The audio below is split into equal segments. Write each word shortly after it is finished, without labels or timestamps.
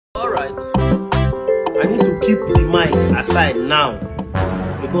keep the mic aside now,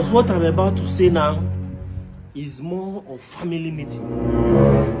 because what I'm about to say now is more of family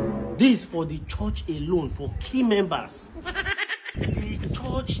meeting. This is for the church alone, for key members. The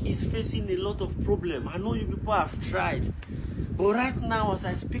church is facing a lot of problems. I know you people have tried, but right now as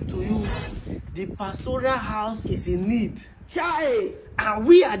I speak to you, the pastoral house is in need. And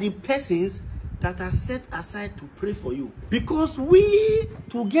we are the persons that are set aside to pray for you, because we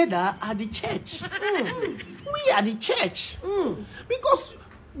together are the church. We are the church. Because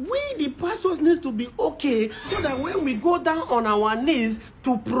we, the pastors, need to be okay, so that when we go down on our knees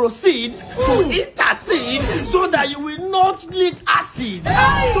to proceed, to intercede, so that you will not leak acid,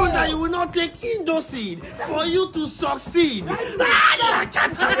 so that you will not take Indoseed, for you to succeed.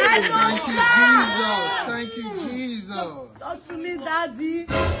 Thank you, Jesus. Talk to me, Daddy.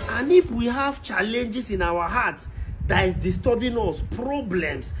 And if we have challenges in our hearts that is disturbing us,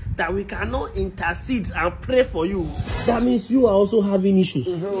 problems that we cannot intercede and pray for you, that means you are also having issues.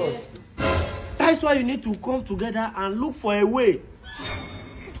 That's why you need to come together and look for a way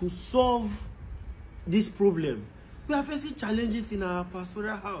to solve this problem. We are facing challenges in our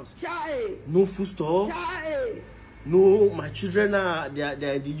pastoral house. No food stuff. No, my children are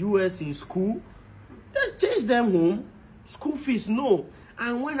they're in the US in school. Let's change them home. School fees, no.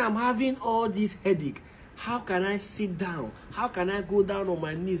 And when I'm having all this headache, how can I sit down? How can I go down on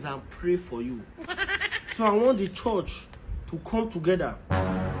my knees and pray for you? So I want the church to come together.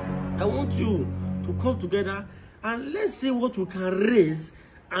 I want you to come together and let's see what we can raise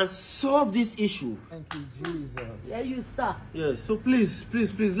and solve this issue. Thank you, Jesus. Yeah, you, sir. Yes, so please,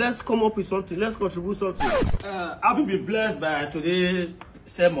 let's come up with something. Let's contribute something. Having been blessed by today's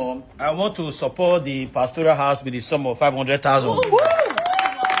sermon, I want to support the pastoral house with the sum of 500,000.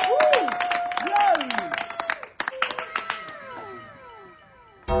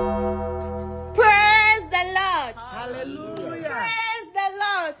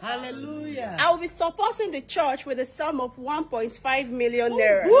 Hallelujah. I will be supporting the church with a sum of 1.5 million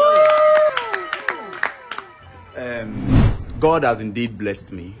naira. God has indeed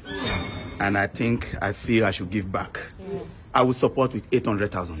blessed me, and I feel I should give back. Yes. I will support with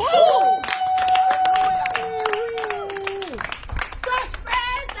 800,000. Church,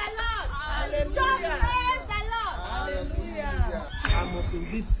 praise the Lord. Hallelujah. Church, praise the Lord. Hallelujah. I must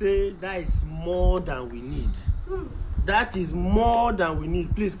indeed say that is more than we need. That is more than we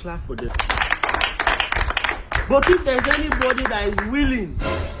need. Please clap for them. But if there's anybody that is willing,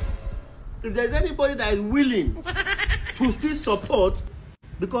 to still support,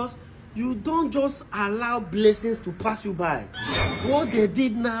 because you don't just allow blessings to pass you by. What they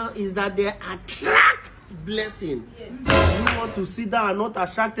did now is that they attract blessing. Yes. You want to sit down and not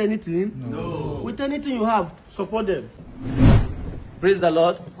attract anything? No. With anything you have, support them. Praise the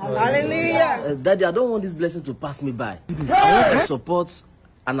Lord. Hallelujah. Daddy, I don't want this blessing to pass me by. I want to support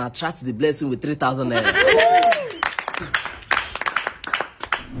and attract the blessing with 3,000 naira.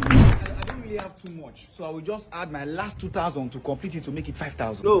 I don't really have too much, so I will just add my last 2,000 to complete it to make it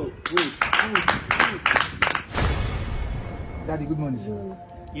 5,000. No, wait. Daddy, good morning, sir.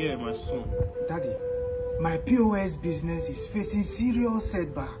 Yeah, my son. Daddy, my POS business is facing serious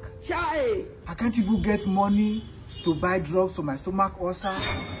setback. I can't even get money to buy drugs for my stomach ulcer,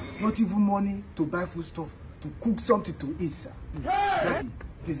 not even money to buy food stuff, to cook something to eat, sir. Daddy,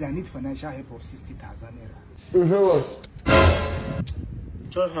 please, I need financial help of 60,000 naira.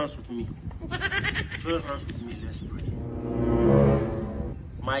 Join hands with me. Join hands with me, let's pray.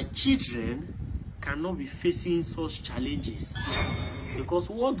 My children cannot be facing such challenges,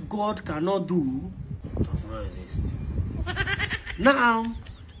 because what God cannot do does not exist. Now,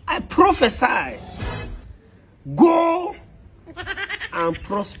 I prophesy, go and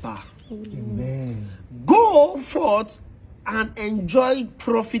prosper. Amen. Go forth and enjoy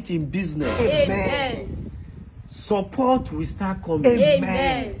profit in business. Amen. Support will start coming.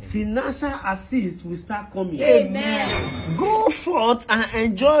 Amen. Financial assist will start coming. Amen. Go forth and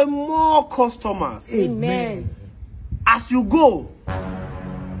enjoy more customers. Amen. As you go,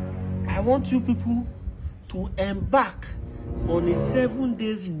 I want you people to embark on a 7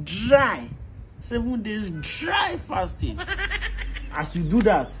 days dry fasting. As you do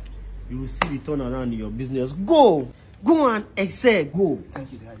that, you will see the turnaround in your business. Go and excel. Go.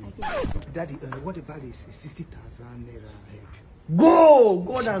 Thank you, Daddy. Daddy, what about this 60,000 naira help? Go.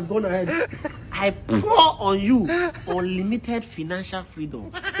 God has gone ahead. I pour on you unlimited financial freedom.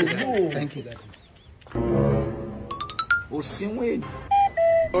 Go. Thank you, Daddy.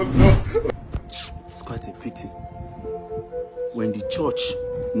 It's quite a pity. When the church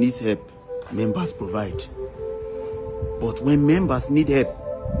needs help, members provide. But when members need help,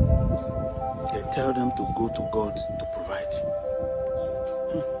 they Tell them to go to God to provide.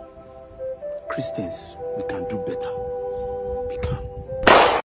 Christians, we can do better.